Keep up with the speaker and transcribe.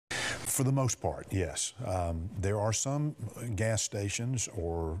For the most part, yes. There are some gas stations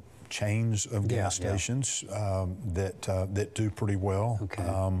or chains of gas stations that do pretty well. Okay.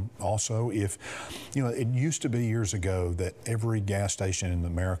 Also, if you know, it used to be years ago that every gas station in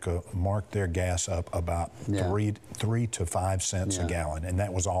America marked their gas up about 3 to 5 cents a gallon, and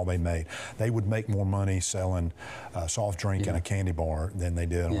that was all they made. They would make more money selling a soft drink and a candy bar than they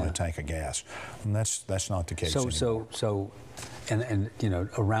did on a tank of gas, and that's not the case anymore. And you know,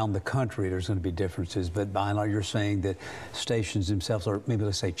 around the country there's going to be differences, but by and large you're saying that stations themselves, or maybe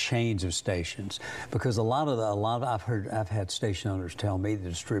let's say chains of stations, because I've had station owners tell me the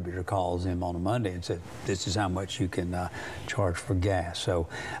distributor calls them on a Monday and said this is how much you can charge for gas. So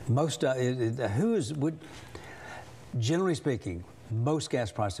generally speaking, most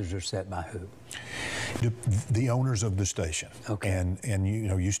gas prices are set by who? The owners of the station. Okay. And you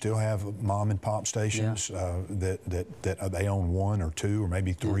know, you still have mom and pop stations that they own 1 or 2 or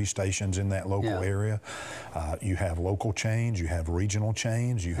maybe 3 stations in that local area. You have local chains, you have regional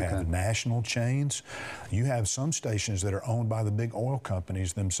chains, you have national chains. You have some stations that are owned by the big oil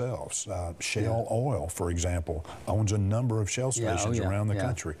companies themselves. Shell Oil, for example, owns a number of Shell stations around the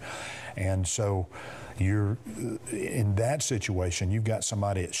country. And so you're in that situation, you've got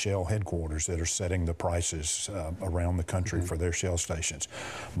somebody at Shell headquarters that are setting the prices around the country for their Shell stations.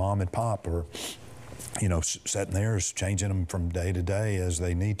 Mom and pop are, you know, setting theirs, changing them from day to day as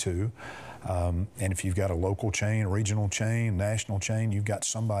they need to. And if you've got a local chain, regional chain, national chain, you've got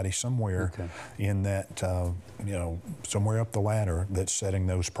somebody somewhere in that, you know, somewhere up the ladder that's setting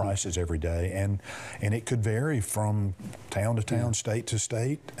those prices every day. And it could vary from town to town, state to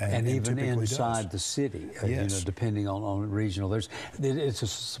state. And even inside the city, you know, depending on regional. It's a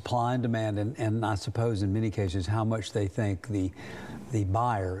supply and demand, and I suppose in many cases how much they think the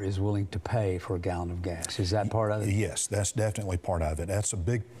buyer is willing to pay for a gallon of gas. Is that part of it? Yes, that's definitely part of it. That's a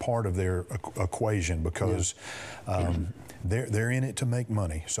big part of their equation because they're in it to make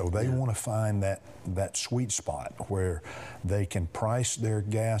money. So they want to find that sweet spot where they can price their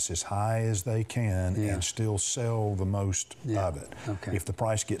gas as high as they can and still sell the most of it. Okay. If the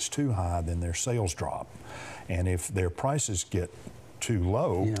price gets too high, then their sales drop. And if their prices get too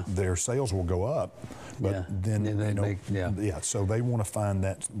low, their sales will go up. But then, so they want to find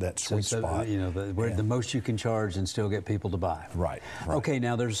that sweet spot. You know, the most you can charge and still get people to buy. Right. Okay,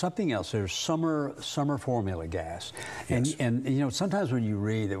 now there's something else. There's summer formula gas. And you know, sometimes when you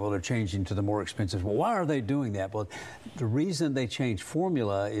read that, well, they're changing to the more expensive, well, why are they doing that? Well, the reason they change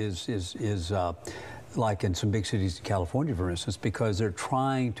formula is like in some big cities in California, for instance, because they're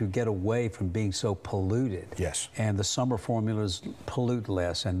trying to get away from being so polluted. Yes. And the summer formulas pollute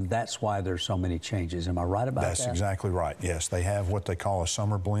less, and that's why there's so many changes. Am I right about that? That's exactly right, yes. They have what they call a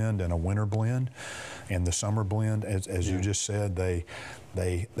summer blend and a winter blend. And the summer blend, as you just said, they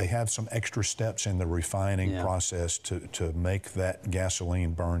have some extra steps in the refining process to make that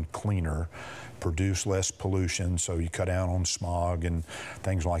gasoline burn cleaner, produce less pollution, so you cut down on smog and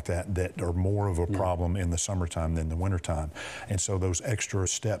things like that are more of a problem in the summertime than the wintertime. And so those extra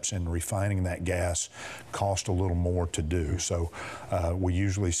steps in refining that gas cost a little more to do. So we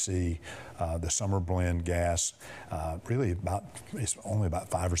usually see the summer blend gas really it's only about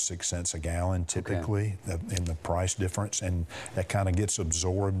 5 or 6 cents a gallon typically in the price difference, and that kind of gets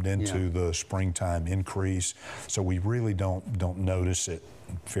absorbed into the springtime increase. So we really don't notice it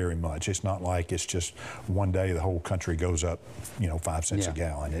very much. It's not like it's just one day the whole country goes up, you know, 5 cents a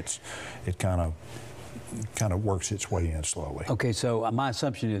gallon. It kind of works its way in slowly. Okay, so my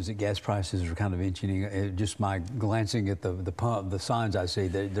assumption is that gas prices are kind of inching. Just my glancing at the signs I see,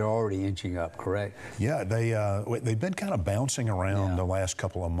 they're already inching up. Correct? Yeah, they've been kind of bouncing around the last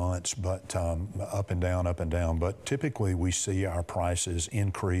couple of months, but up and down, up and down. But typically, we see our prices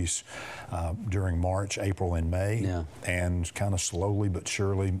increase during March, April, and May, and kind of slowly but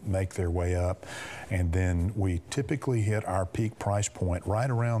surely make their way up. And then we typically hit our peak price point right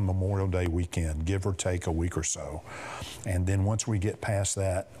around Memorial Day weekend, give or take a week or so. And then once we get past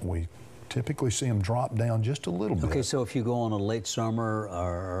that, we typically see them drop down just a little bit. Okay, so if you go on a late summer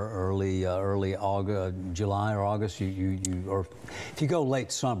or early August, July or August, or if you go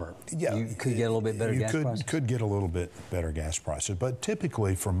late summer, you could get a little bit better gas prices? You could get a little bit better gas prices, but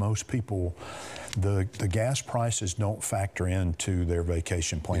typically for most people, the gas prices don't factor into their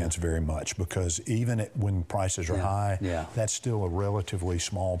vacation plans very much, because even when prices are high, that's still a relatively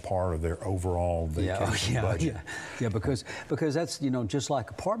small part of their overall vacation budget. Yeah, because that's, you know, just like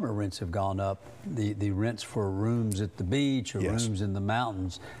apartment rents have gone up, the rents for rooms at the beach or rooms in the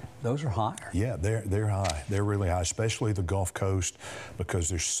mountains, those are higher. Yeah, they're high. They're really high, especially the Gulf Coast, because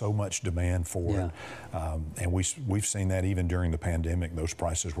there's so much demand for it. And we've seen that even during the pandemic. Those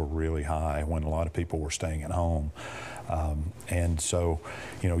prices were really high when a lot of people were staying at home. And so,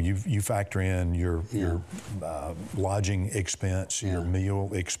 you know, you factor in your lodging expense, your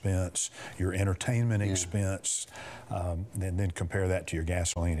meal expense, your entertainment expense, and then compare that to your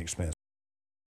gasoline expense.